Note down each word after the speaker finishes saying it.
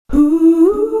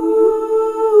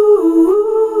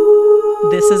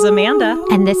is Amanda.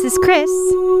 And this is Kris.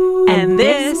 And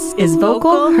this is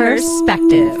Vocal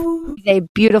HERspective. A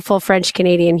beautiful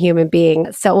French-Canadian human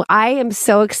being. So I am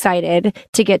so excited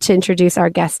to get to introduce our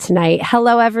guest tonight.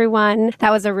 Hello, everyone. That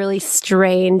was a really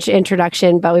strange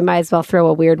introduction, but we might as well throw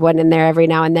a weird one in there every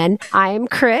now and then. I'm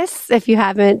Kris, if you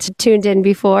haven't tuned in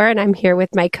before, and I'm here with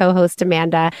my co-host,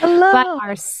 Amanda. Hello. But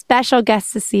our special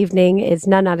guest this evening is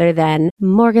none other than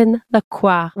Morgan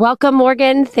Croix. Welcome,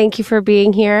 Morgan. Thank you for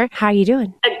being here. How are you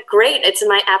doing? Great. It's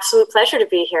my absolute pleasure to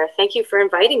be here. Thank you for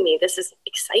inviting me. This is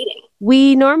exciting.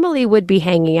 We normally would be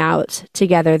hanging out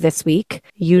together this week,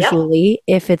 usually,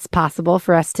 if it's possible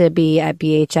for us to be at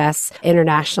BHS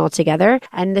International together.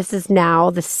 And this is now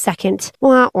the second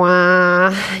year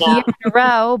in a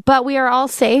row, but we are all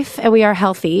safe and we are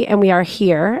healthy and we are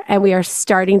here and we are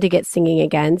starting to get singing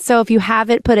again. So if you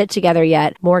haven't put it together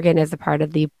yet, Morgan is a part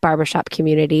of the barbershop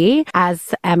community,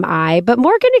 as am I. But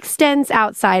Morgan extends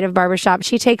outside of barbershop.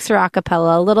 She takes her a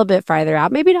cappella a little bit farther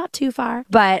out, maybe not too far,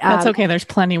 but that's okay. There's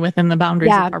plenty within the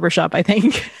boundaries of barbershop, I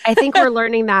think. I think we're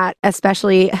learning that,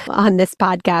 especially on this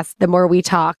podcast. The more we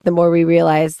talk, the more we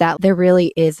realize that there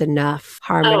really is enough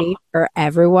harmony for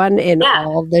everyone in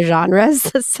all the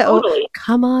genres. So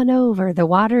come on over. The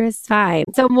water is fine.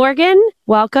 So Morgan,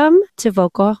 welcome to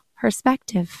Vocal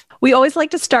HERspective. We always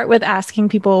like to start with asking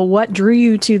people what drew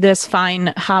you to this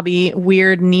fine hobby,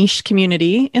 weird niche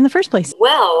community in the first place.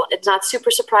 Well, it's not super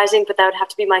surprising, but that would have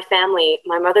to be my family.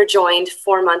 My mother joined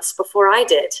 4 months before I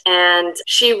did, and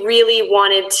she really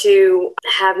wanted to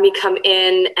have me come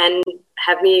in and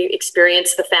have me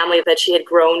experience the family that she had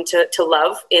grown to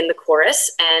love in the chorus.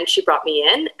 And she brought me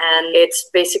in, and it's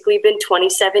basically been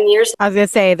 27 years. I was going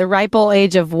to say, the ripe old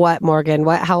age of what, Morgan?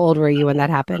 How old were you when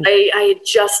that happened? I had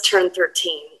just turned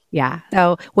 13. Yeah.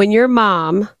 So when your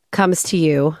mom comes to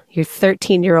you, your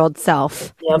 13-year-old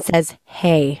self, and says,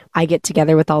 hey, I get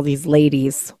together with all these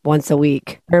ladies once a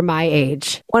week. They're my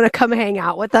age. Want to come hang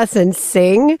out with us and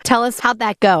sing? Tell us how'd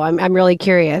that go. I'm really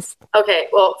curious. Okay.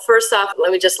 Well, first off,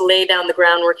 let me just lay down the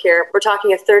groundwork here. We're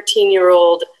talking a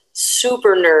 13-year-old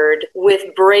super nerd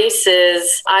with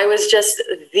braces. I was just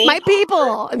my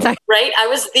people, right? I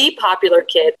was the popular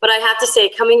kid. But I have to say,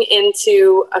 coming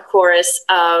into a chorus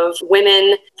of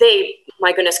women,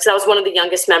 my goodness, because I was one of the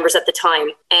youngest members at the time,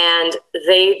 and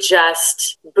they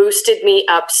just boosted me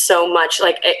up so much.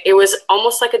 Like, it was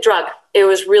almost like a drug. It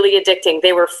was really addicting.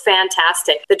 They were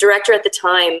fantastic. The director at the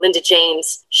time, Linda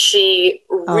Janes, she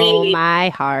really... Oh, my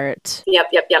heart. Yep.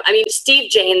 I mean, Steve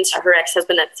Janes, her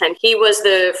ex-husband at the time, he was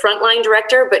the frontline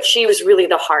director, but she was really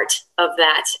the heart of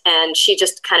that. And she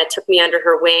just kind of took me under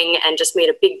her wing and just made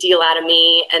a big deal out of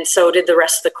me. And so did the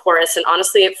rest of the chorus. And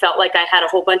honestly, it felt like I had a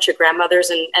whole bunch of grandmothers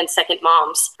and second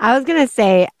moms. I was going to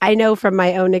say, I know from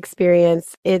my own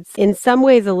experience, it's in some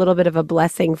ways a little bit of a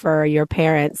blessing for your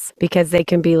parents, because they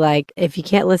can be like, if you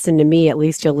can't listen to me, at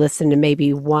least you'll listen to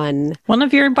maybe one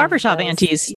of your barbershop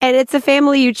aunties. And it's a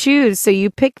family you choose. So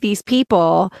you pick these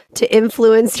people to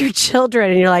influence your children,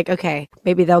 and you're like, okay,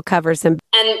 maybe they'll cover some.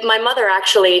 And my mother,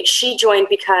 actually, she joined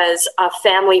because a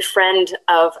family friend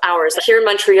of ours here in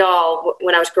Montreal,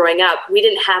 when I was growing up, we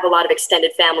didn't have a lot of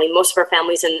extended family. Most of our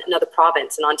family's in another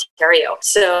province in Ontario.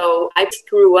 So I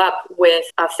grew up with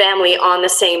a family on the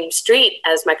same street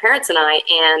as my parents and I,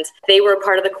 and they were a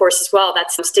part of the course as well.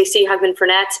 That's Stacey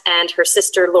Hugman-Furnett and her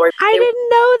sister, Lord. I didn't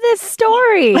know this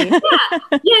story.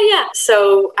 Yeah.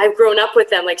 So I've grown up with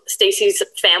them, like Stacey's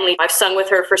family. I've sung with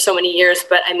her for so many years,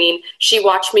 but I mean, she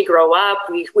watched me grow up.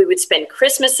 We would spend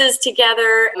Christmases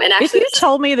together. And actually, if you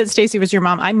told me that Stacey was your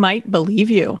mom, I might believe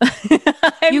you.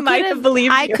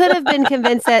 I could have been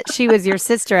convinced that she was your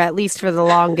sister, at least for the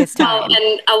longest time.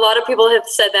 And a lot of people have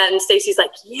said that, and Stacey's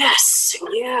like, yes,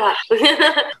 yeah.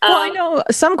 Well, I know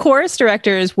some chorus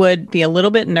directors would be a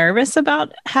little bit nervous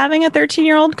about having a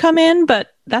 13-year-old come in,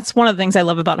 but that's one of the things I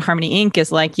love about Harmony Inc.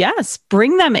 is like, yes,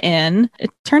 bring them in.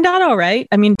 It turned out all right.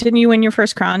 I mean, didn't you win your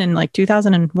first crown in like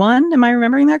 2001? Am I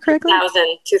remembering that correctly?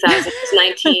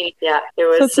 2019. Yeah, it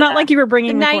was. So it's not like you were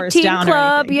bringing the chorus down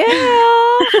club, or anything.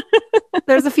 Yeah.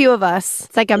 There's a few of us.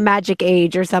 It's like a magic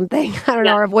age or something. I don't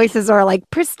know. Our voices are like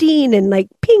pristine and like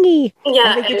pingy. Yeah.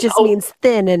 I think it just means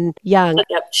thin and young.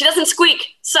 Yep. She doesn't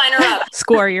squeak. Sign her up.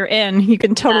 Score, you're in. You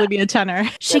can totally be a tenor.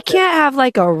 She can't have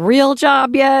like a real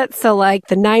job yet. So like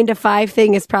the 9-to-5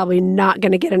 thing is probably not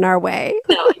going to get in our way.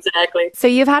 No, exactly. So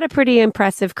you've had a pretty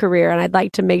impressive career, and I'd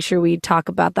like to make sure we talk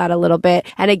about that a little bit.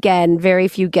 And again, very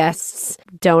few guests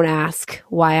don't ask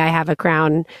why I have a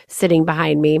crown sitting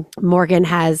behind me. Morgan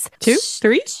has two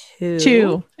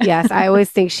Two. Yes, I always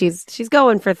think she's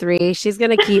going for 3. She's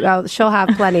going to keep, she'll have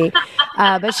plenty.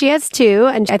 But she has 2,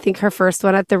 and I think her first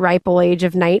one at the ripe old age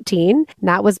of 19. And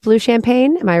that was Blue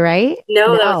Champagne. Am I right?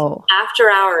 No, that was After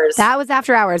Hours. That was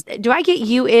After Hours. Do I get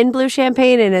you in Blue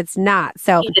Champagne? And it's not.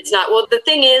 So it's not. Well, the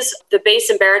thing is, the bass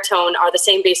and baritone are the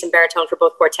same bass and baritone for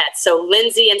both quartets. So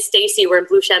Lindsay and Stacy were in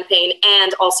Blue Champagne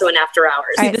and also in After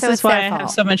Hours. See, this is why I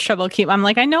have so much trouble I'm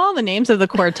like, I know all the names of the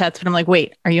quartets, but I'm like,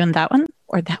 wait, are you in that one?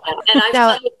 Or that one. And I've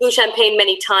done with Blue Champagne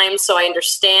many times, so I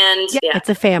understand. Yeah, it's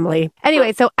a family.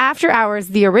 Anyway, so After Hours,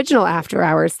 the original After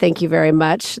Hours, thank you very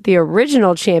much. The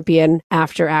original champion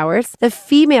After Hours, the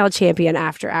female champion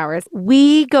After Hours.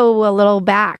 We go a little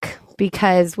back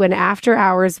because when After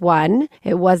Hours won,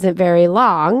 it wasn't very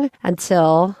long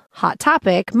until Hot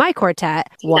Topic, my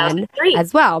quartet, won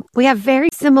as well. We have very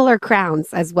similar crowns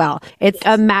as well. It's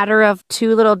a matter of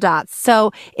 2 little dots.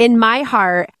 So in my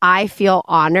heart, I feel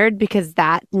honored because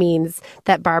that means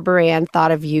that Barbara Ann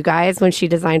thought of you guys when she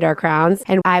designed our crowns.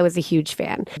 And I was a huge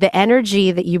fan. The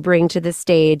energy that you bring to the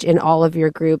stage in all of your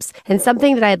groups, and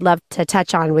something that I'd love to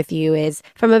touch on with you is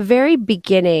from a very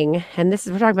beginning, and this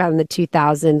is, we're talking about in the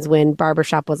 2000s when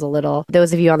barbershop was a little,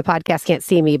 those of you on the podcast can't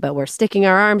see me, but we're sticking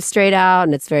our arms straight out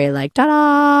and it's very like,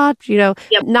 ta-da,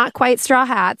 not quite straw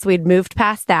hats. We'd moved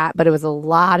past that, but it was a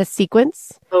lot of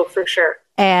sequence. Oh, for sure.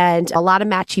 And a lot of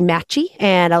matchy-matchy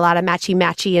and a lot of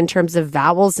matchy-matchy in terms of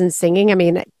vowels and singing. I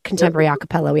mean, contemporary a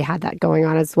cappella, we had that going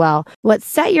on as well. What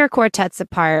set your quartets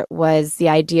apart was the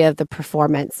idea of the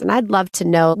performance. And I'd love to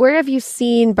know, where have you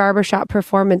seen barbershop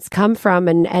performance come from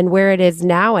and where it is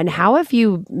now? And how have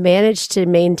you managed to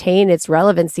maintain its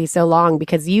relevancy so long?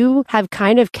 Because you have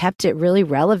kind of kept it really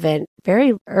relevant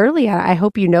very early. I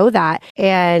hope you know that.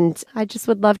 And I just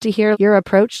would love to hear your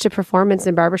approach to performance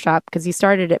in barbershop because you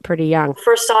started it pretty young.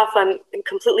 First off, I'm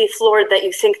completely floored that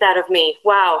you think that of me.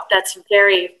 Wow, that's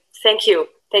thank you.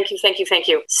 Thank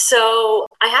you. So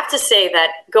I have to say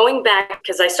that going back,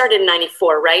 because I started in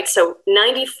 94, right? So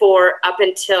 94 up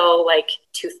until like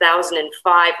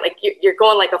 2005, like you're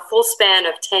going like a full span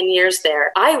of 10 years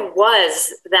there. I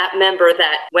was that member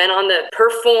that went on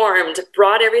performed,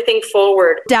 brought everything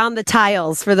forward. Down the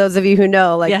tiles, for those of you who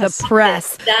know, like the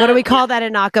press. What do we call that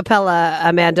in a cappella,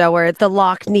 Amanda, where the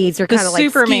locked knees are kind of like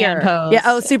Superman pose.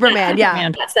 Yeah, Superman, yeah.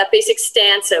 That's that basic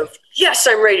stance of, yes,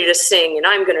 I'm ready to sing and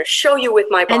I'm going to show you with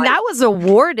my body. And that was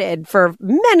awarded for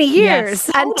many years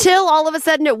until all of a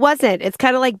sudden it wasn't. It's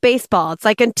kind of like baseball. It's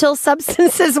like until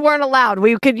substances weren't allowed,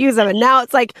 we could use them. And now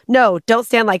it's like, no, don't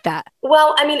stand like that.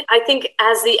 Well, I mean, I think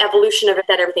as the evolution of it,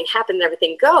 that everything happened and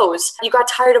everything goes, you got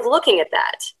tired of looking at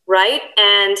that, right?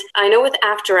 And I know with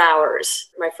After Hours,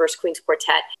 my first Queen's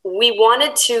Quartet, we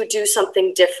wanted to do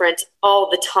something different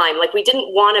all the time. Like we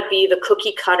didn't want to be the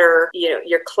cookie cutter,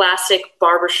 your classic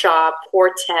barbershop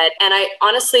quartet. And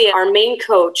honestly, our main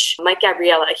coach, Mike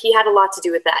Gabriella, he had a lot to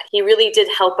do with that. He really did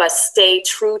help us stay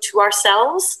true to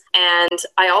ourselves. And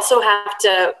I also have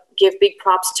to give big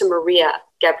props to Maria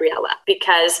Gabriella,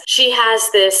 because she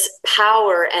has this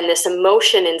power and this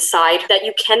emotion inside that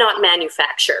you cannot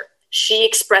manufacture. She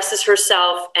expresses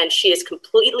herself and she is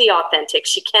completely authentic.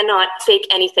 She cannot fake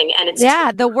anything. And it's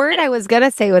the word I was going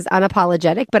to say was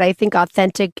unapologetic, but I think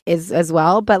authentic is as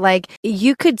well. But like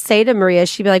you could say to Maria,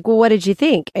 she'd be like, well, what did you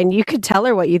think? And you could tell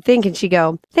her what you think and she'd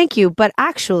go, thank you. But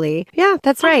actually, yeah,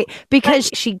 that's right. Because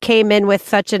she came in with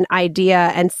such an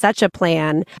idea and such a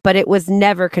plan, but it was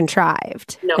never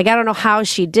contrived. No. Like, I don't know how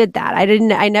she did that.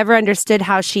 I never understood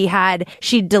how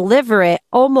she'd deliver it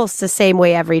almost the same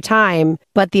way every time,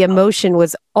 but the emotion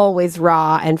was always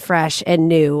raw and fresh and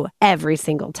new every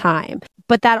single time.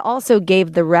 But that also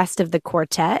gave the rest of the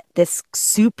quartet this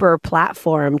super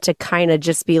platform to kind of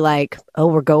just be like, oh,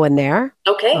 we're going there.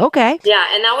 Okay. Yeah.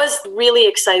 And that was really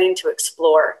exciting to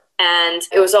explore. And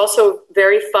it was also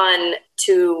very fun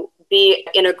to be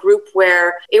in a group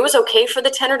where it was okay for the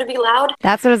tenor to be loud.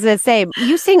 That's what I was going to say.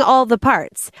 You sing all the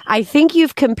parts. I think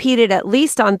you've competed at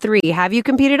least on 3. Have you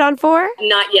competed on 4?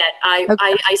 Not yet.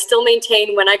 I still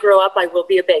maintain when I grow up, I will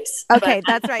be a bass. Okay,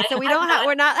 that's right. So we're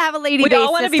not have a lady bass. We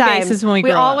all want to be basses when we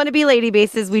grow up. We all want to be lady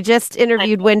basses. We just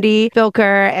interviewed Wendy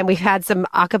Bilker and we've had some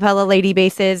a cappella lady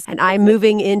basses, and I'm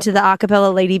moving into the a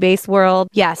cappella lady bass world.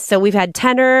 Yes. So we've had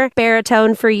tenor,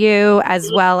 baritone for you as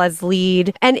well as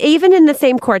lead, and even in the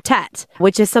same quartet,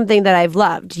 which is something that I've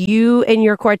loved. You and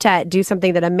your quartet do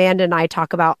something that Amanda and I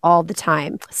talk about all the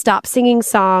time. Stop singing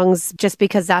songs just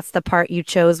because that's the part you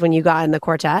chose when you got in the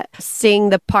quartet. Sing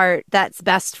the part that's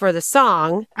best for the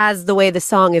song as the way the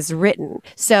song is written.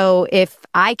 So if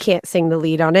I can't sing the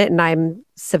lead on it and I'm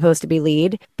supposed to be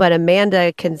lead, but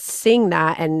Amanda can sing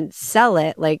that and sell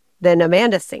it, like, then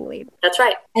Amanda sing lead. That's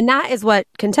right. And that is what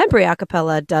contemporary a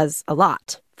cappella does a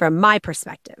lot. From my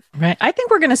perspective. Right. I think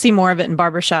we're going to see more of it in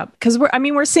barbershop because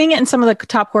we're seeing it in some of the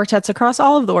top quartets across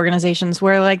all of the organizations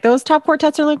where like those top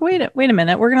quartets are like, wait a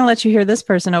minute, we're going to let you hear this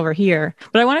person over here.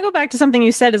 But I want to go back to something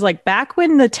you said is like back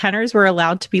when the tenors were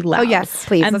allowed to be loud. Oh yes,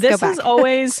 please. And this is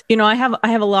always, I have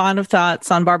a lot of thoughts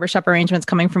on barbershop arrangements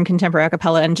coming from contemporary a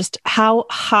cappella and just how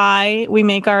high we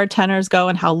make our tenors go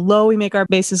and how low we make our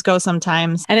basses go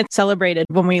sometimes. And it's celebrated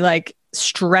when we like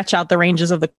stretch out the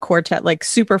ranges of the quartet like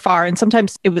super far, and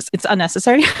sometimes it's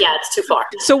unnecessary. Yeah, it's too far.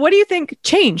 So what do you think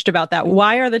changed about that?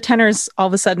 Why are the tenors all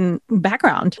of a sudden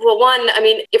background? Well, one,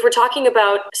 if we're talking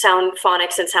about sound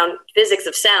phonics and sound physics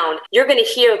of sound, you're going to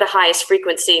hear the highest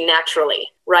frequency naturally,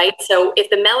 right? So if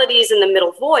the melody's in the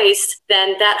middle voice,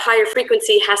 then that higher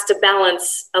frequency has to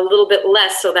balance a little bit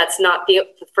less, so that's not the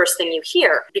first thing you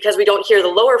hear. Because we don't hear the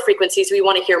lower frequencies, we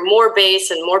want to hear more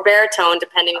bass and more baritone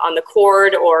depending on the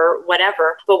chord or whatever.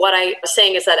 But what I was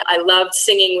saying is that I loved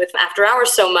singing with After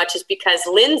Hours so much is because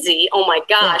Lindsay, oh my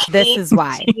gosh, this is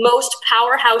why. Most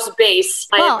powerhouse bass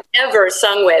I have ever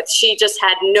sung with. She just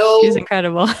had no... She's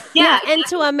incredible. Yeah, and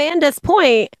to Amanda's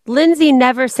point, Lindsay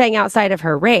never sang outside of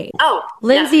her range. Oh,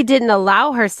 Lindsay didn't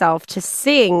allow herself to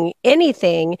sing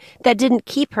anything that didn't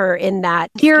keep her in that.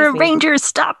 Your arrangers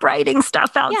stop writing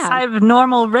stuff outside of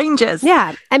normal ranges.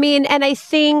 Yeah. And I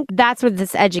think that's where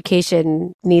this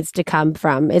education needs to come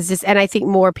from. And I think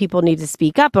more people need to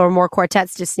speak up, or more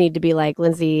quartets just need to be like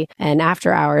Lindsay and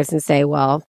After Hours and say,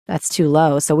 well, that's too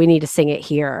low, so we need to sing it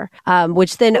here,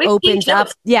 which then opens up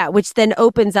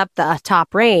the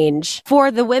top range for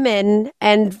the women,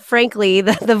 and frankly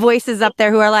the voices up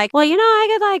there who are like, well,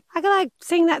 I could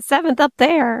sing that seventh up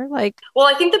there. Well,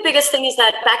 I think the biggest thing is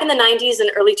that back in the 90s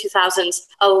and early 2000s,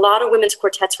 a lot of women's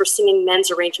quartets were singing men's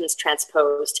arrangements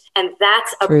transposed, and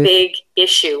that's a big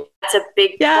issue. That's a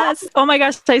big problem. Oh my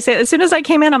gosh, I say, as soon as I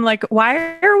came in, I'm like,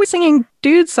 why are we singing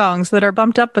dude songs that are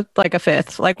bumped up like a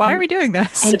fifth? Like, why are we doing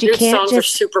this? And the dude songs are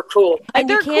super cool. And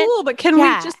they're cool, but can we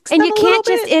just... And you can't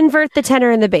just invert the tenor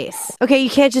and the bass. Okay,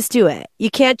 you can't just do it. You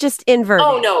can't just invert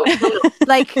it. No.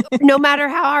 Like, no matter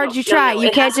how hard you try, you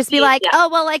can't just be like,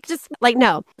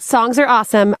 no. Songs are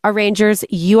awesome. Arrangers,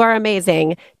 you are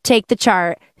amazing. Take the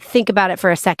chart. Think about it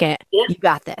for a second. Yeah. You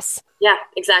got this. Yeah,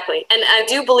 exactly. And I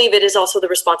do believe it is also the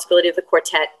responsibility of the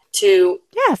quartet to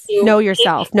know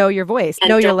yourself, know your voice,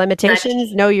 know your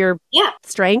limitations, know your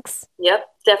strengths. Yep,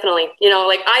 definitely.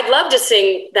 I'd love to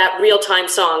sing that real-time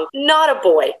song. Not a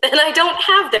boy, and I don't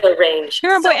have the range.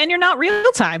 You're a boy, and you're not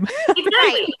real-time.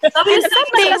 Exactly. And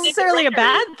that's not necessarily a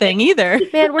bad thing either.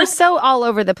 Man, we're so all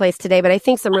over the place today, but I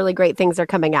think some really great things are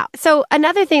coming out. So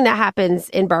another thing that happens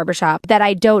in barbershop that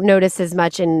I don't notice as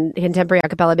much in contemporary a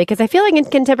cappella, because I feel like in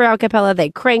contemporary a cappella, they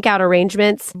crank out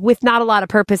arrangements with not a lot of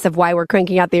purpose of why we're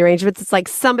cranking out the arrangements. It's like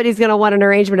somebody's going to want an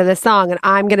arrangement of this song and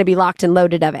I'm going to be locked and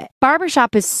loaded of it.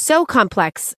 Barbershop is so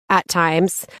complex at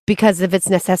times because of its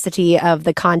necessity of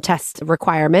the contest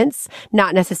requirements,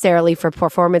 not necessarily for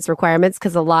performance requirements,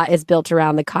 because a lot is built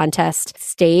around the contest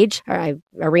stage or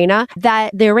arena,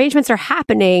 that the arrangements are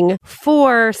happening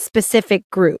for specific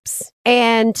groups.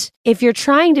 And if you're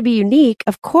trying to be unique,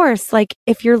 of course, like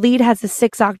if your lead has a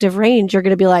 6-octave range, you're going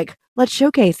to be like, let's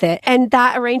showcase it. And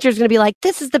that arranger is going to be like,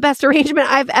 this is the best arrangement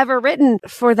I've ever written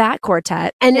for that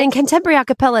quartet. And in contemporary a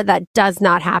cappella, that does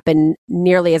not happen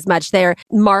nearly as much. They're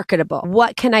marketable.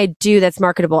 What can I do that's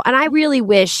marketable? And I really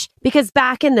wish, because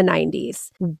back in the 90s,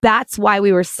 that's why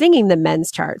we were singing the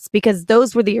men's charts, because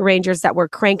those were the arrangers that were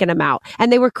cranking them out. And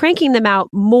they were cranking them out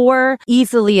more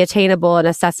easily attainable and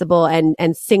accessible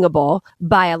and singable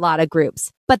by a lot of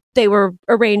groups. But they were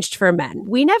arranged for men.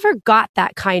 We never got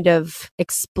that kind of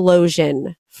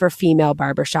explosion for female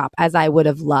barbershop as I would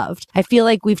have loved. I feel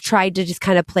like we've tried to just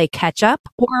kind of play catch up,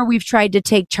 or we've tried to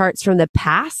take charts from the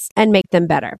past and make them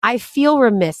better. I feel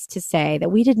remiss to say that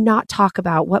we did not talk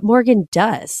about what Morgan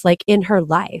does, like in her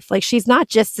life. Like she's not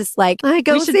just this like, I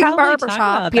go sing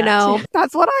barbershop,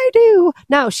 that's what I do.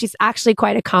 No, she's actually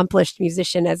quite accomplished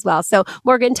musician as well. So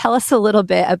Morgan, tell us a little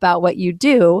bit about what you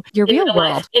do, your real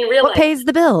world. In real life. What pays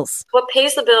the bills? What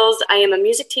pays the bills? I am a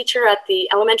music teacher at the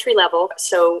elementary level.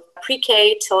 So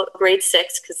pre-K till grade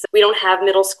 6, because we don't have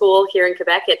middle school here in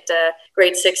Quebec.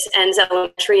 Grade 6 ends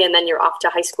elementary, and then you're off to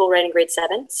high school right in grade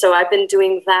 7. So I've been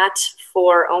doing that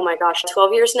for,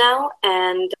 12 years now.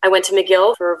 And I went to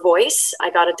McGill for voice. I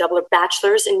got a double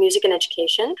bachelor's in music and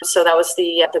education. So that was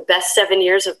the best 7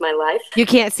 years of my life. You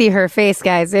can't see her face,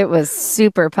 guys. It was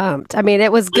super pumped. I mean,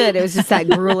 it was good. It was just that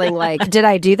grueling, like, did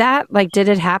I do that? Like, did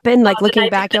it happen? Like, looking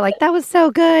back, you're like, that was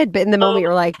so good. But in the moment,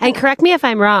 you're like, and correct me if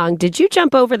I'm wrong, did you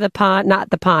jump over the pond, not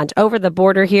the pond, over the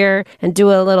border here and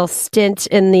do a little stint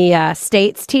in the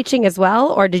States teaching as well?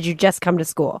 Or did you just come to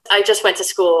school? I just went to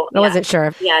school. I wasn't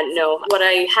sure. Yeah, no. What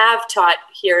I have taught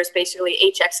here is basically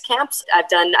HX camps. I've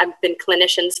been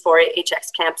clinicians for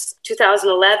HX camps.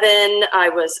 2011, I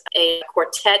was a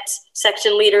quartet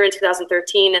section leader in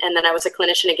 2013, and then I was a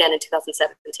clinician again in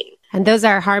 2017. And those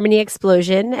are Harmony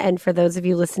Explosion. And for those of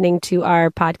you listening to our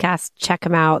podcast, check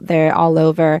them out. They're all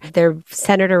over. They're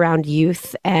centered around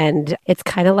youth, and it's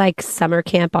kind of like summer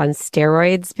camp on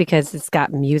steroids because it's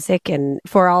got music. And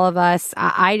for all of us,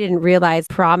 I didn't realize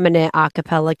prominent a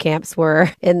cappella camps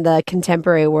were in the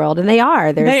contemporary world, and they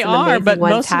are. They are, but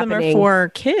most of them are for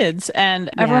kids. And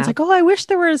everyone's like, oh, I wish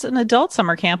there was an adult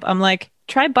summer camp. I'm like,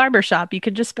 try barbershop. You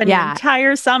could just spend your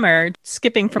entire summer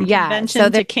skipping from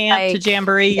convention to camp to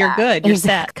jamboree. You're good. You're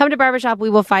set. Come to barbershop. We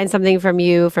will find something from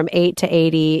you from 8 to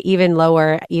 80, even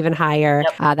lower, even higher.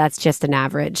 Yep. That's just an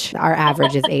average. Our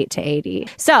average is 8 to 80.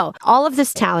 So all of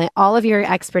this talent, all of your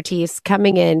expertise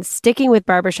coming in, sticking with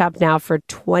barbershop now for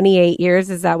 28 years.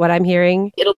 Is that what I'm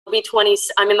hearing? It'll be 20.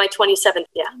 I'm in my 27th.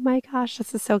 Yeah. Oh my gosh,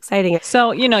 this is so exciting.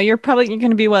 So, you're going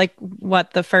to be like,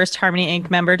 what, the first Harmony Inc.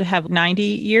 member to have 90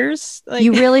 years? Like,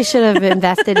 you really should have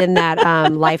invested in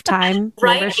that lifetime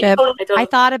membership. I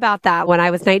thought about that when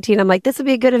I was 19. I'm like, this would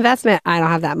be a good investment. I don't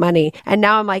have that money. And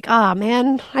now I'm like, oh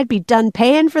man, I'd be done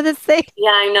paying for this thing.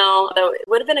 Yeah, I know. Though it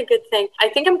would have been a good thing. I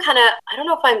think I don't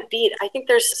know if I'm beat. I think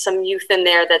there's some youth in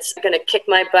there that's going to kick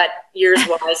my butt years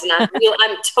wise. And I'm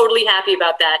totally happy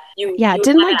about that.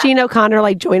 Didn't like Jean O'Connor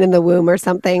like join in the womb or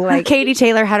something? Like Katie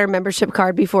Taylor had her membership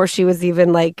card before she was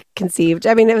even like conceived.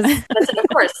 I mean, it was.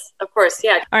 Of course.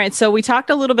 Yeah. All right. So we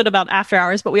talked a little bit about after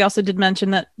hours, but we also did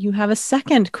mention that you have a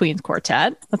second Queen's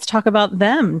Quartet. Let's talk about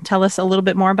them. Tell us a little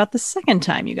bit more about the second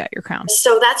time you got your crown.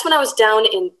 So that's when I was down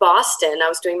in Boston. I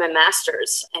was doing my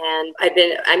master's, and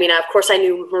of course I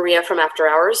knew Maria from after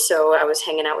hours. So I was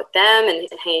hanging out with them and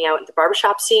hanging out in the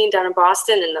barbershop scene down in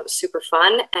Boston. And that was super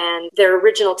fun. And their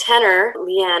original tenor,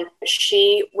 Leanne,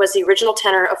 she was the original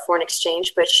tenor of Foreign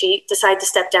Exchange, but she decided to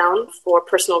step down for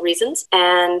personal reasons.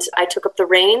 And I took up the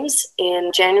reins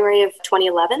in January of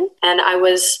 2011, and I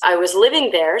was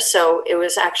living there, so it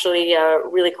was actually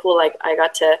really cool. Like I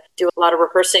got to do a lot of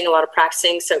rehearsing, a lot of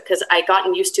practicing. So because I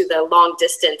gotten used to the long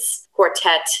distance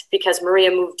quartet because Maria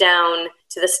moved down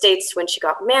to the States when she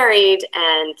got married,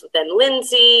 and then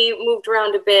Lindsay moved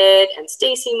around a bit, and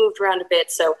Stacy moved around a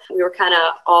bit. So we were kind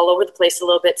of all over the place a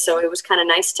little bit. So it was kind of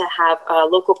nice to have a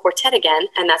local quartet again,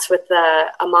 and that's with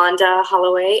Amanda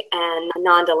Holloway and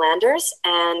Ananda Landers.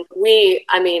 And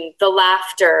the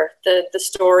laughter, the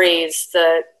stories,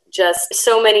 just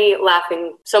so many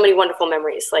wonderful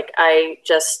memories. Like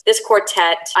this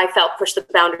quartet, I felt pushed the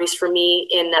boundaries for me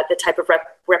in the type of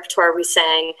repertoire we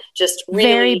sang. Just really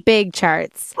very big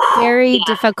charts, very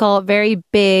difficult, very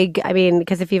big. I mean,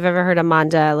 because if you've ever heard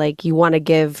Amanda, like you want to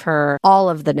give her all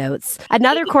of the notes.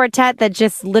 Another quartet that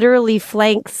just literally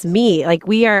flanks me. Like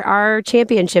our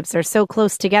championships are so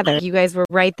close together. You guys were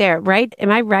right there, right?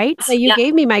 Am I right? So you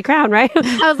gave me my crown, right?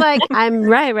 I was like, I'm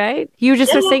right? You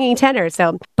just were singing tenor.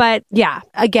 So, but yeah,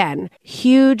 again,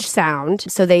 huge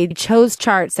sound. So they chose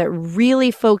charts that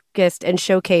really focused and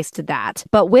showcased that.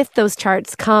 But with those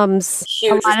charts comes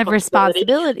huge a lot of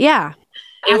responsibility. Yeah.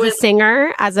 As a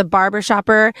singer, as a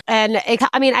barbershopper. And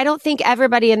I don't think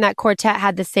everybody in that quartet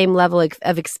had the same level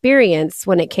of experience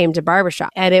when it came to barbershop.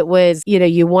 And it was,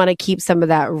 you want to keep some of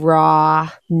that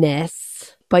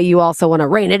rawness, but you also want to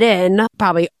rein it in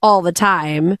probably all the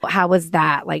time. How was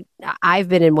that? Like, I've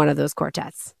been in one of those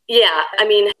quartets. Yeah.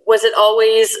 Was it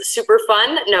always super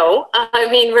fun? No.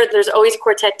 There's always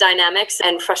quartet dynamics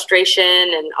and frustration,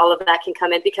 and all of that can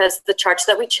come in because the charts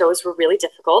that we chose were really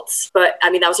difficult. But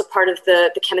that was a part of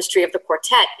the chemistry of the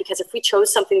quartet, because if we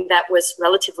chose something that was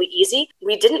relatively easy,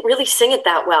 we didn't really sing it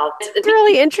that well. It's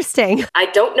really interesting. I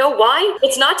don't know why.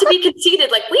 It's not to be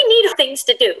conceited, like we need things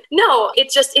to do. No,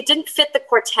 it didn't fit the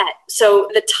quartet. So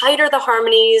the tighter the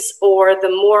harmonies or the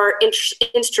more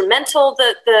instrumental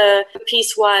the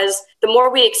piece was, the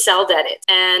more we excelled at it.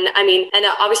 And I mean, and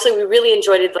obviously we really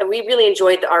enjoyed it. We really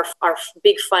enjoyed our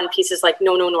big fun pieces like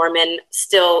No No Norman,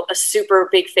 still a super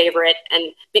big favorite.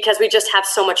 And because we just have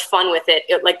so much fun with it,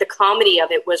 like the comedy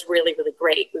of it was really, really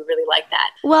great. We really liked that.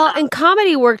 Well, and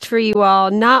comedy worked for you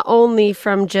all, not only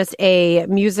from just a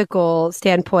musical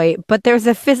standpoint, but there's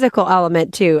a physical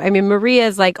element too. I mean,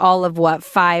 Maria's like all of what,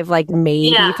 5, like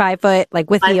maybe 5 foot, like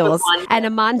with heels. And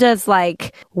Amanda's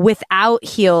like without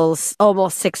heels,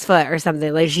 almost 6 foot or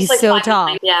something. Like she's like so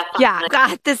tall. Yeah.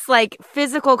 Got this like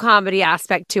physical comedy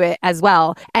aspect to it as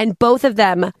well. And both of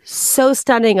them so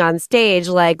stunning on stage,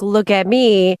 like, look at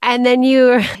me. And then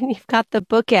you've got the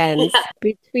bookends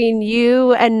between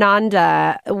you and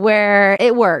Nanda where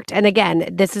it worked. And again,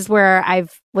 this is where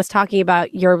was talking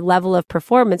about your level of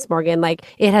performance, Morgan. Like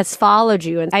it has followed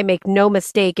you. And I make no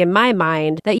mistake in my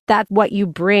mind that that's what you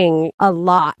bring a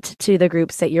lot to the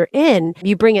groups that you're in.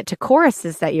 You bring it to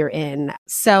choruses that you're in.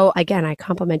 So again, I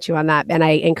compliment you on that. And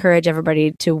I encourage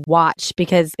everybody to watch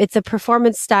because it's a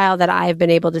performance style that I've been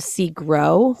able to see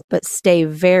grow, but stay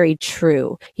very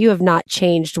true. You have not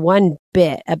changed one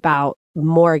bit about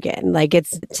Morgan. Like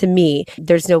it's, to me,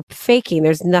 there's no faking,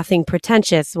 there's nothing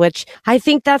pretentious, which I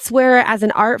think that's where as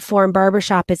an art form,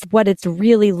 barbershop is what it's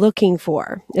really looking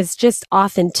for. It's just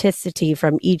authenticity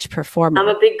from each performer. I'm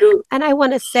a big goof. And I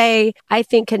want to say, I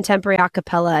think contemporary a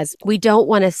cappella is, we don't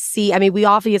want to see, I mean, we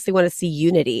obviously want to see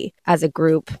unity as a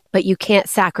group, but you can't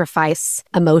sacrifice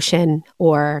emotion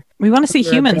or we want to see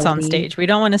humans on stage. We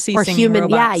don't want to see singing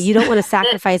robots. Yeah, you don't want to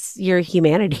sacrifice your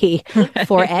humanity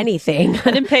for anything.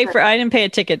 I didn't pay a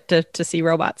ticket to see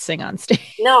robots sing on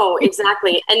stage. No,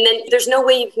 exactly. And then there's no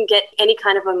way you can get any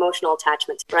kind of emotional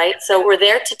attachment, right? So we're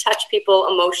there to touch people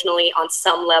emotionally on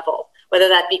some level, whether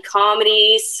that be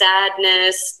comedy,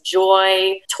 sadness,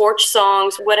 joy, torch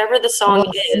songs, whatever the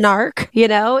song is. Snark,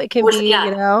 it can be,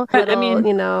 little.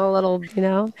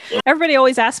 Everybody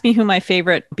always asks me who my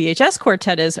favorite BHS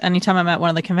quartet is anytime I'm at one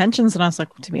of the conventions. And I was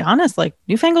like, to be honest, like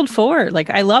Newfangled Four, like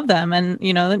I love them. And,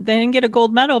 they didn't get a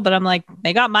gold medal, but I'm like,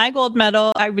 they got my gold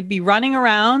medal. I would be running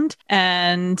around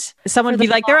and someone would be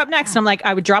like, they're up next. And I'm like,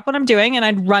 I would drop what I'm doing and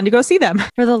I'd run to go see them.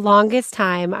 For the longest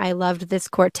time, I loved this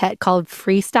quartet called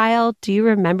Freestyle. Do you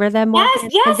remember them? Yes.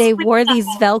 And they wore these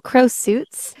Velcro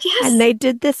suits. Yes. And they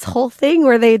did this whole thing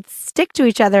where they'd stick to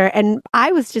each other. And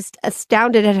I was just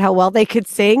astounded at how well they could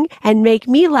sing and make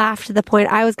me laugh to the point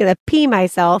I was going to pee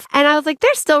myself. And I was like,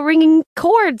 they're still ringing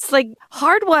chords, like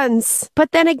hard ones.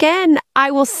 But then again, I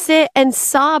will sit and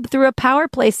sob through a power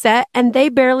play set and they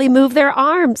barely move their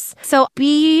arms. So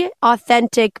be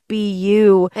authentic, be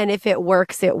you. And if it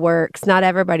works, it works. Not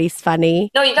everybody's funny.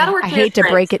 No, you got to work. I hate to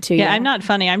break it to you. Yeah, I'm not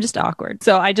funny. I'm just awkward.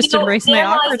 So I just embrace my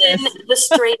awkwardness. The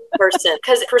straight person.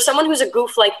 Because for someone who's a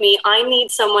goof like me, I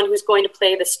need someone who's going to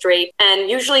play the straight. And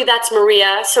usually that's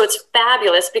Maria. So it's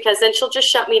fabulous because then she'll just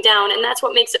shut me down. And that's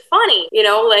what makes it funny.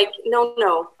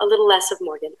 No, a little less of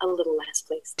Morgan. A little less,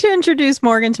 please. To introduce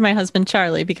Morgan to my husband,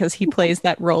 Charlie, because he plays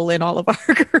that role in all of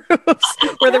our groups.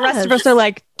 Where the rest of us are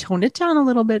like, tone it down a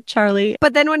little bit, Charlie.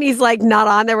 But then when he's like not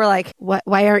on there, we're like, what?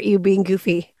 Why aren't you being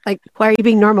goofy? Like, why are you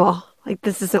being normal? Like,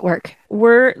 this doesn't work.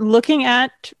 We're looking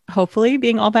at hopefully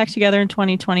being all back together in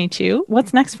 2022.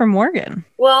 What's next for Morgan?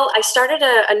 Well, I started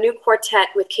a new quartet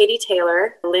with Katie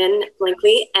Taylor, Lynn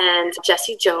Blinkley, and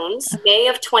Jesse Jones, May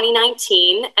of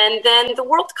 2019. And then the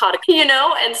world caught it,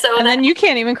 and so. And then you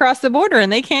can't even cross the border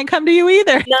and they can't come to you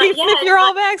either. Not even yet. If you're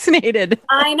all vaccinated.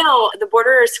 I know. The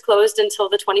border is closed until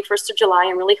the 21st of July.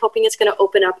 I'm really hoping it's going to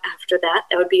open up after that.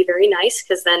 That would be very nice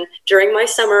because then during my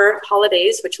summer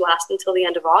holidays, which last until the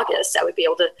end of August, I would be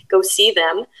able to go see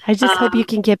them. I just hope you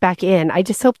can get back in. I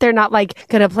just hope they're not like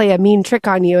going to play a mean trick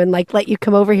on you and like let you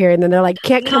come over here and then they're like,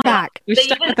 can't come back. You're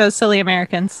stuck with those silly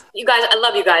Americans. You guys, I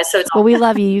love you guys. So well, we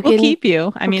love you. We'll keep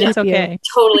you. I mean, it's okay.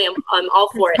 Totally. I'm all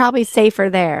for it. Probably safer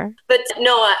there. But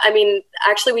no, I mean,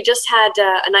 actually, we just had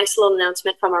a nice little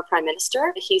announcement from our Prime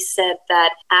Minister. He said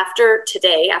that after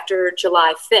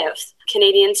July 5th,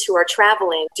 Canadians who are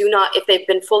traveling do not, if they've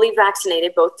been fully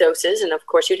vaccinated, both doses, and of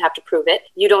course you'd have to prove it,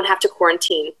 you don't have to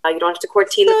quarantine. You don't have to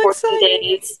quarantine the 14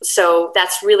 days. So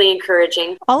that's really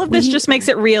encouraging. All of this just makes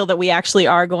it real that we actually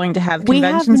are going to have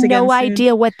conventions again. We have no soon.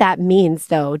 idea what that means,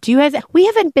 though. We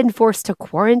haven't been forced to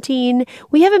quarantine.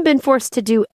 We haven't been forced to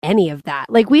do any of that.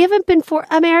 Like, we haven't been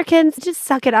Americans, just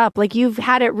suck it up. Like, you've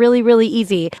had it really, really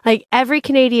easy. Like, every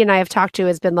Canadian I have talked to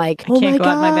has been like, I can't go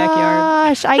out in my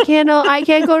backyard. I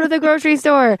can't go to the grocery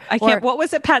store. I can't. What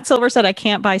was it? Pat Silver said, I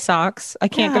can't buy socks. I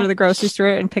can't go to the grocery store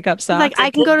and pick up socks. Like, I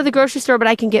can go to the grocery store, but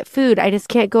I can get food. I just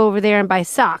can't go over there and buy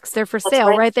socks. They're for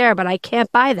sale right there, but I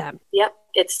can't buy them. Yep.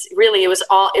 It's really, it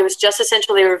was just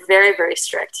essential. They were very, very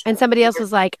strict. And somebody else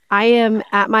was like, I am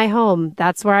at my home.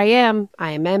 That's where I am.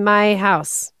 I am in my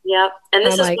house. Yep. And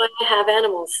this is why I have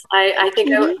animals. I think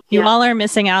you all are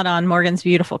missing out on Morgan's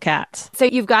beautiful cats. So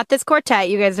you've got this quartet.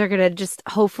 You guys are going to just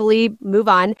hopefully move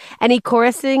on. Any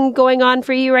chorusing going on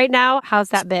for you right now? How's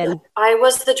that been? I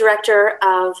was the director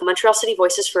of Montreal City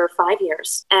Voices for 5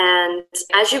 years. And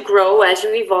as you grow, as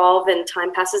you evolve and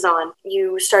time passes on,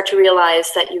 you start to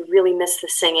realize that you really miss the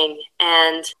singing.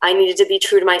 And I needed to be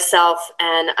true to myself,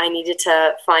 and I needed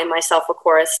to find myself a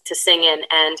chorus to sing in.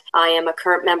 And I am a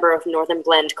current member of Northern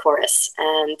Blend Chorus,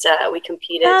 and we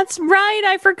competed. That's right.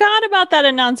 I forgot about that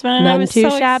announcement, and I was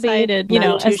so excited.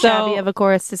 Too shabby of a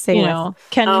chorus to sing with.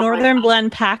 Can Northern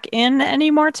Blend pack in any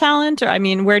more talent? Or I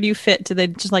mean, where do you fit? Do they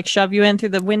just like shove you in through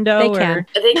the window?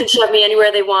 They can shove me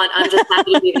anywhere they want. I'm just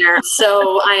happy to be there.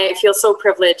 So I feel so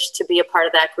privileged to be a part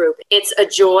of that group. It's a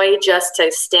joy just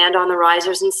to stand on the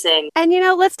risers and sing. And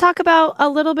let's talk about a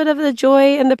little bit of the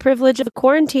joy and the privilege of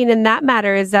quarantine. And that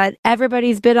matter is that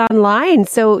everybody's been online.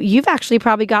 So you've actually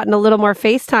probably gotten a little more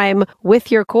FaceTime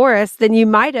with your chorus than you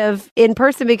might have in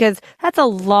person, because that's a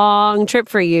long trip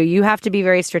for you. You have to be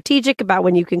very strategic about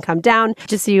when you can come down.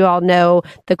 Just so you all know,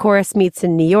 the chorus meets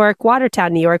in New York,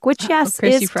 Watertown, New York, which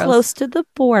is close to the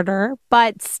border,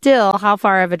 but still, how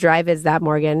far of a drive is that,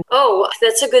 Morgan? Oh,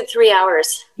 that's a good 3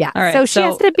 hours. Yeah. All right. So she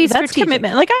has to be strategic. That's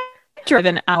commitment. Like I drove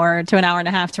an hour to an hour and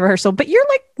a half to rehearsal, but you're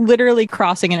like literally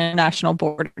crossing an international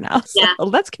border now. So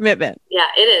that's commitment. Yeah,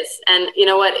 it is. And you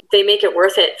know what? They make it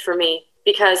worth it for me,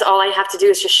 because all I have to do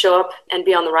is just show up and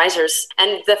be on the risers.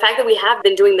 And the fact that we have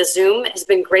been doing the Zoom has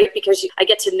been great, because I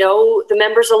get to know the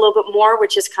members a little bit more,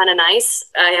 which is kind of nice.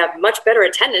 I have much better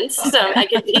attendance, so I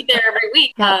can be there every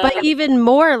week. But even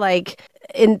more like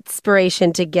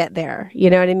inspiration to get there. You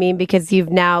know what I mean? Because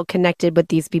you've now connected with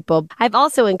these people. I've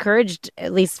also encouraged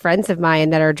at least friends of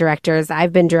mine that are directors.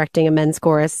 I've been directing a men's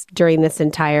chorus during this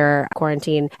entire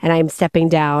quarantine, and I'm stepping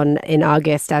down in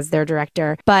August as their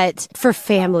director. But for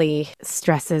family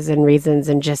stresses and reasons,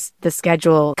 and just the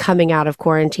schedule coming out of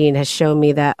quarantine has shown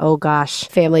me that, oh gosh,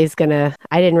 I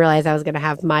didn't realize I was going to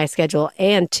have my schedule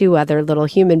and 2 other little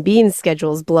human beings'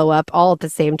 schedules blow up all at the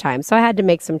same time. So I had to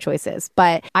make some choices.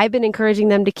 But I've been encouraging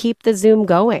them to keep the Zoom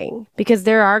going, because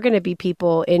there are going to be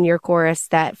people in your chorus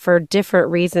that for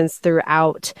different reasons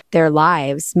throughout their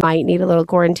lives might need a little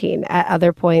quarantine at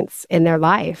other points in their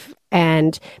life.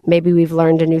 And maybe we've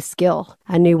learned a new skill,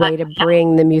 a new way to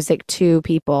bring the music to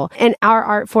people. And our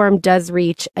art form does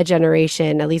reach a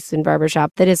generation, at least in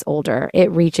barbershop, that is older. It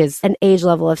reaches an age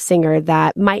level of singer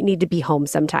that might need to be home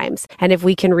sometimes. And if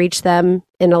we can reach them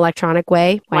in an electronic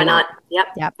way, why not? Yep.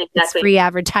 Exactly. It's free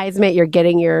advertisement. You're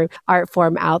getting your art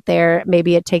form out there.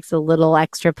 Maybe it takes a little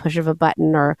extra push of a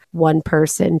button or one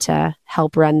person to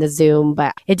help run the Zoom,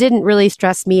 but it didn't really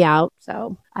stress me out.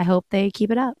 So I hope they keep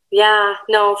it up. Yeah,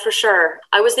 no, for sure.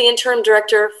 I was the interim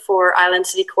director for Island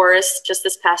City Chorus just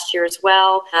this past year as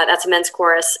well. That's a men's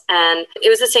chorus. And it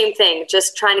was the same thing,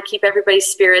 just trying to keep everybody's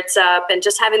spirits up and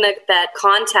just having that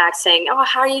contact saying, oh,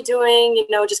 how are you doing?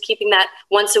 Just keeping that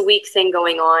once a week thing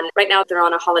going on. Right now, they're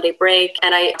on a holiday break.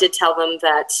 And I did tell them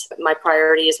that my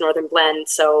priority is Northern Blend.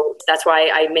 So that's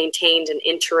why I maintained an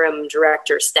interim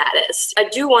director status. I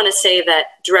do want to say that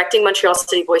directing Montreal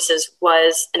City Voices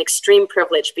was an extreme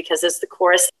privilege, because as the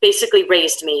chorus basically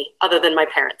raised me, other than my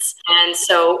parents. And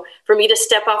so for me to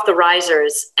step off the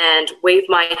risers and wave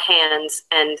my hands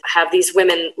and have these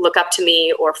women look up to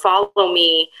me or follow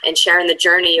me and share in the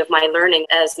journey of my learning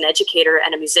as an educator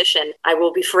and a musician, I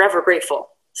will be forever grateful.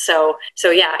 So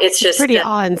yeah, it's just pretty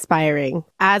awe-inspiring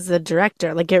as a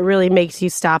director. Like, it really makes you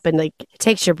stop and it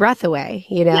takes your breath away,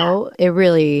 It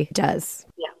really does.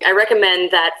 Yeah, I recommend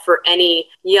that for any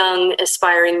young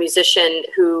aspiring musician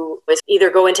who is either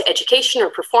go into education or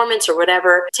performance or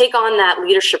whatever, take on that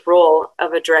leadership role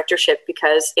of a directorship,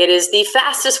 because it is the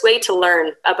fastest way to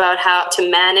learn about how to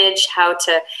manage, and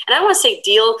I don't want to say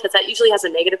deal, because that usually has a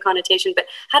negative connotation, but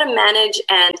how to manage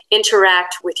and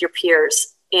interact with your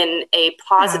peers in a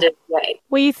positive way.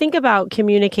 Well, you think about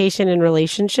communication and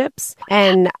relationships,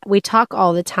 and we talk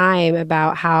all the time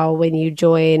about how when you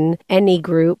join any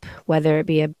group, whether it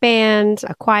be a band,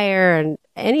 a choir, and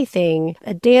anything,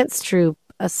 a dance troupe,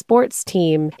 a sports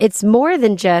team, it's more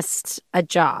than just a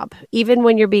job. Even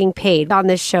when you're being paid. On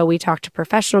this show, we talk to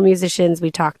professional musicians,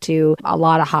 we talk to a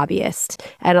lot of hobbyists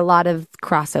and a lot of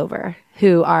crossover.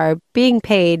 who are being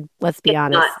paid, let's be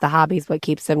honest, the hobby's what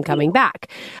keeps them coming back.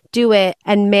 Do it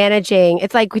and managing.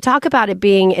 It's like we talk about it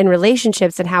being in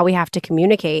relationships and how we have to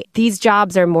communicate. These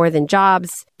jobs are more than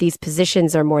jobs. These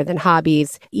positions are more than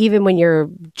hobbies. Even when you're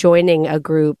joining a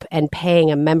group and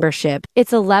paying a membership,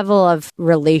 it's a level of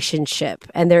relationship.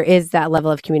 And there is that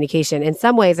level of communication. In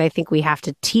some ways, I think we have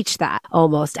to teach that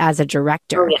almost as a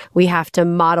director. We have to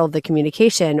model the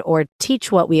communication or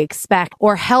teach what we expect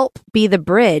or help be the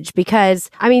bridge. Because,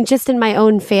 I mean, just in my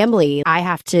own family, I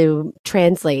have to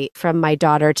translate from my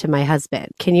daughter to my husband.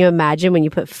 Can you imagine when you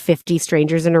put 50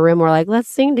 strangers in a room? We're like, let's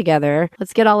sing together.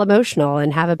 Let's get all emotional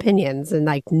and have opinions and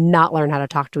like not learn how to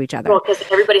talk to each other. Well, because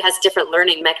everybody has different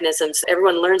learning mechanisms.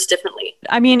 Everyone learns differently.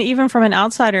 I mean, even from an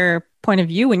outsider point of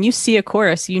view, when you see a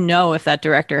chorus, you know if that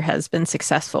director has been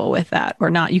successful with that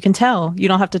or not. You can tell. You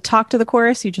don't have to talk to the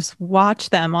chorus. You just watch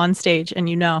them on stage and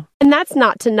you know. And that's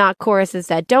not to knock choruses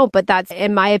that don't, but that's,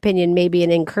 in my opinion, maybe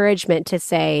an encouragement to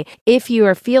say, if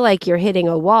you feel like you're hitting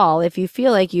a wall, if you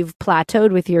feel like you've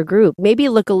plateaued with your group, maybe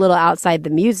look a little outside the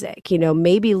music,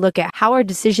 maybe look at how are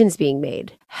decisions being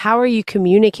made? How are you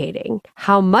communicating?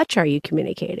 How much are you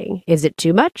communicating? Is it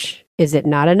too much? Is it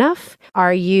not enough?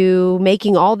 Are you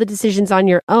making all the decisions on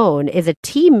your own? Is a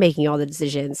team making all the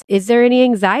decisions? Is there any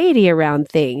anxiety around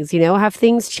things? Have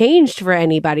things changed for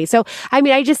anybody? So, I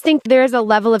mean, I just think there's a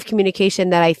level of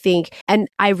communication that I think, and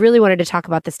I really wanted to talk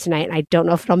about this tonight, and I don't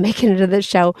know if it'll make it into the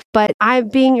show, but I'm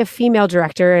being a female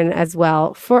director and as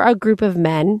well for a group of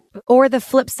men, or the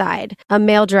flip side, a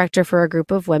male director for a group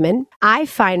of women. I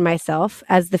find myself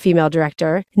as the female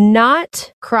director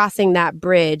not crossing that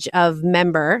bridge of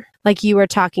member like you were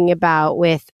talking about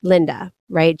with Linda,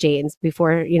 right, James,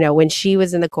 before, when she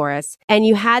was in the chorus. And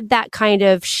you had that kind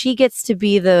of, she gets to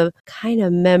be the kind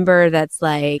of member that's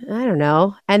like, I don't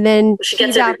know. And then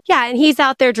and he's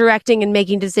out there directing and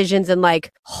making decisions and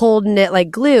like holding it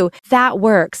like glue. That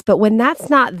works. But when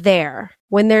that's not there,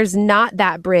 when there's not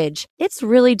that bridge, it's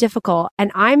really difficult.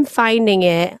 And I'm finding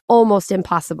it almost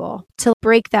impossible to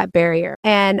break that barrier.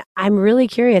 And I'm really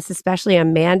curious, especially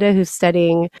Amanda, who's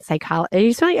studying psychology.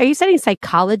 Are you studying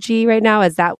psychology right now?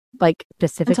 Is that like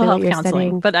specifically what you're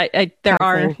studying? But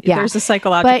there's a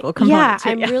psychological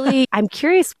component. I'm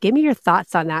curious. Give me your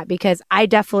thoughts on that, because I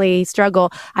definitely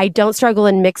struggle. I don't struggle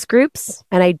in mixed groups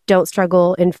and I don't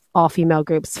struggle in all female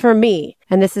groups for me.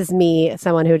 And this is me,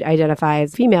 someone who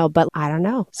identifies female, but I don't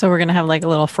know. So we're going to have like a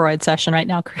little Freud session right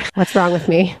now, Kris. What's wrong with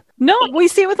me? No, we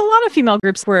see it with a lot of female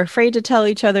groups. We're afraid to tell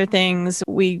each other things.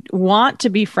 We want to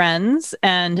be friends.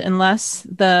 And unless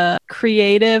the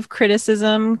creative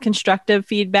criticism, constructive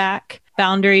feedback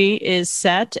boundary is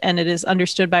set and it is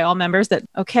understood by all members that,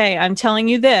 okay, I'm telling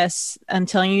you this, I'm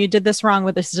telling you did this wrong,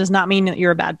 but this does not mean that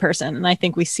you're a bad person. And I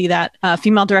think we see that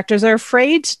female directors are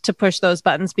afraid to push those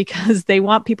buttons because they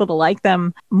want people to like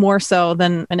them more so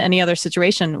than in any other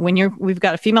situation. When we've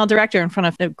got a female director in front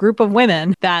of a group of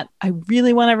women that I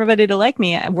really want everybody to like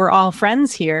me, we're all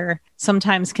friends here,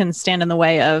 sometimes can stand in the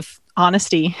way of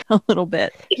honesty a little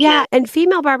bit. Yeah. And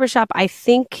female barbershop, I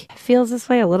think, feels this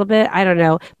way a little bit. I don't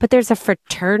know. But there's a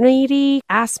fraternity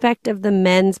aspect of the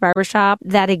men's barbershop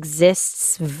that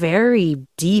exists very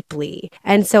deeply.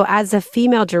 And so as a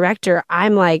female director,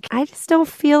 I'm like, I just don't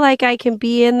feel like I can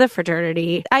be in the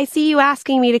fraternity. I see you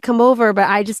asking me to come over, but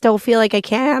I just don't feel like I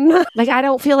can. Like, I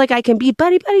don't feel like I can be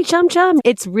buddy, buddy, chum, chum.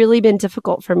 It's really been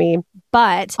difficult for me.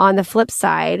 But on the flip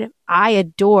side, I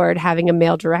adored having a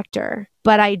male director.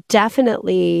 But I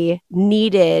definitely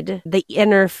needed the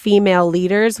inner female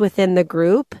leaders within the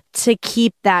group to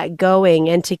keep that going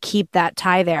and to keep that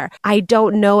tie there. I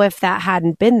don't know if that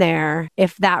hadn't been there,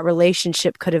 if that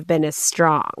relationship could have been as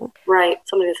strong. Right.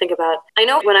 Something to think about. I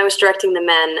know when I was directing the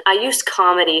men, I used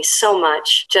comedy so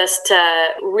much just to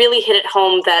really hit it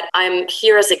home that I'm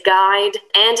here as a guide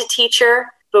and a teacher.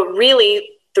 But really,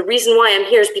 the reason why I'm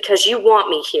here is because you want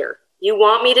me here. You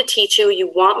want me to teach you.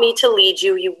 You want me to lead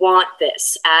you. You want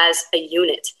this as a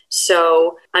unit.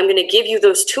 So I'm going to give you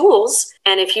those tools.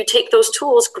 And if you take those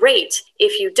tools, great.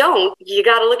 If you don't, you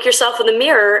got to look yourself in the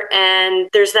mirror, and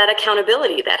there's that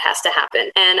accountability that has to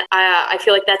happen. And I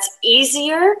feel like that's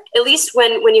easier, at least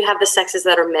when you have the sexes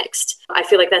that are mixed. I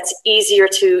feel like that's easier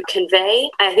to convey.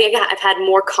 I think I've had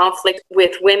more conflict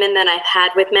with women than I've had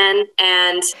with men.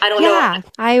 And I don't know. Yeah,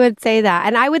 I would say that.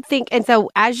 And I would think, and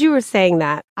so as you were saying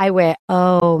that, I went,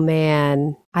 oh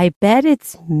man, I bet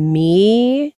it's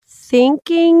me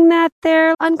thinking that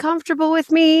they're uncomfortable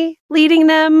with me. leading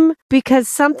them because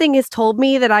something has told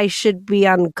me that I should be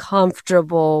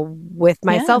uncomfortable with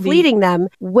myself leading them,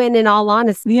 when in all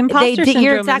honesty, the imposter syndrome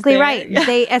you're exactly right.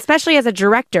 They, especially as a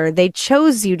director, they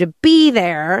chose you to be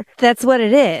there. That's what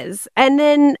it is. And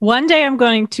then one day I'm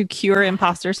going to cure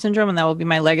imposter syndrome, and that will be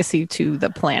my legacy to the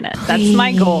planet. That's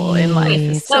my goal in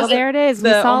life. So there it is.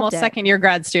 The almost second year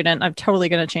grad student, I'm totally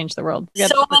going to change the world.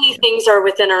 So many things are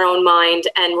within our own mind,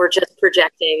 and we're just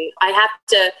projecting. I have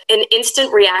to, an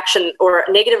instant reaction or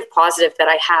negative positive that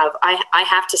I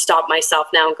have to stop myself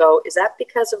now and go, is that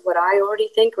because of what I already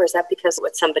think, or is that because of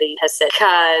what somebody has said?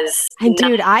 And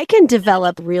dude, I can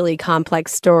develop really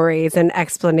complex stories and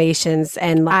explanations,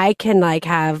 and I can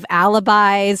have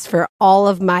alibis for all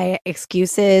of my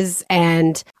excuses.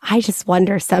 And I just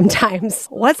wonder sometimes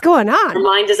what's going on. Our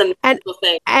mind is a mental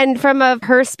thing. And from a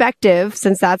perspective,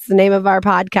 since that's the name of our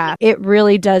podcast, it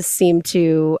really does seem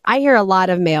to, I hear a lot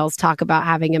of males talk about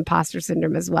having imposter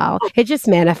syndrome as well. It just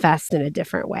manifests in a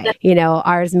different way.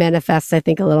 Ours manifests, I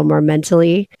think, a little more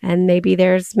mentally, and maybe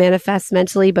theirs manifests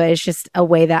mentally, but it's just a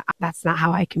way that's not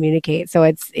how I communicate. So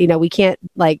it's, we can't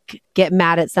get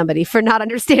mad at somebody for not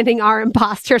understanding our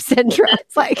imposter syndrome.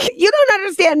 It's you don't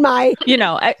understand my...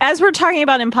 as we're talking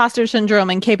about imposter syndrome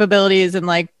and capabilities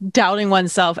and doubting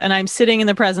oneself, and I'm sitting in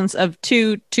the presence of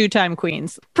two-time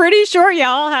queens, pretty sure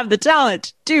y'all have the talent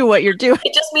to do what you're doing.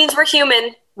 It just means we're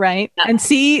human. Right. Yeah. And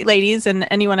see, ladies, and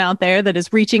anyone out there that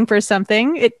is reaching for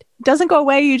something, it doesn't go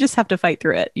away. You just have to fight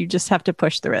through it. You just have to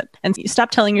push through it and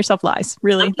stop telling yourself lies.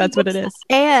 Really, that's what it is.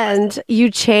 And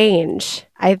you change,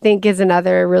 I think, is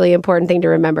another really important thing to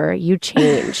remember. You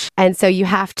change. And so you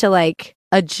have to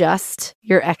adjust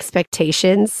your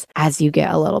expectations as you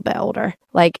get a little bit older,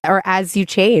 or as you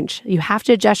change. You have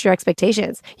to adjust your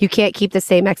expectations. You can't keep the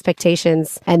same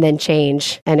expectations and then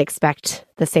change and expect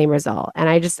the same result. And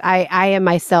I am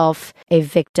myself a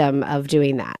victim of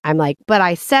doing that. I'm but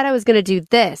I said I was going to do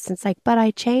this. It's but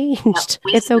I changed.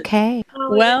 It's okay.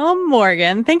 Well,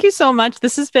 Morgan, thank you so much.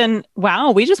 This has been,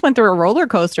 wow, we just went through a roller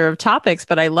coaster of topics,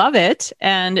 but I love it.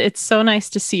 And it's so nice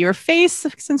to see your face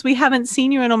since we haven't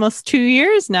seen you in almost 2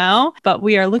 years now, but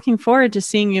we are looking forward to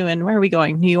seeing you in, where are we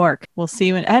going? New York. We'll see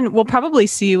you and we'll probably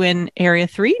see you in Area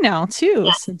 3 now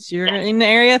too, since you're in the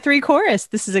Area 3 chorus.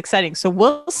 This is exciting. So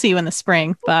we'll see you in the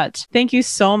spring. But thank you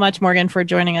so much, Morgan, for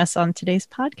joining us on today's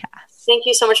podcast. Thank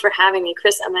you so much for having me,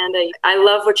 Kris, Amanda. I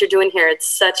love what you're doing here. It's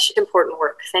such important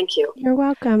work. Thank you. You're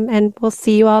welcome. And we'll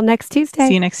see you all next Tuesday.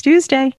 See you next Tuesday.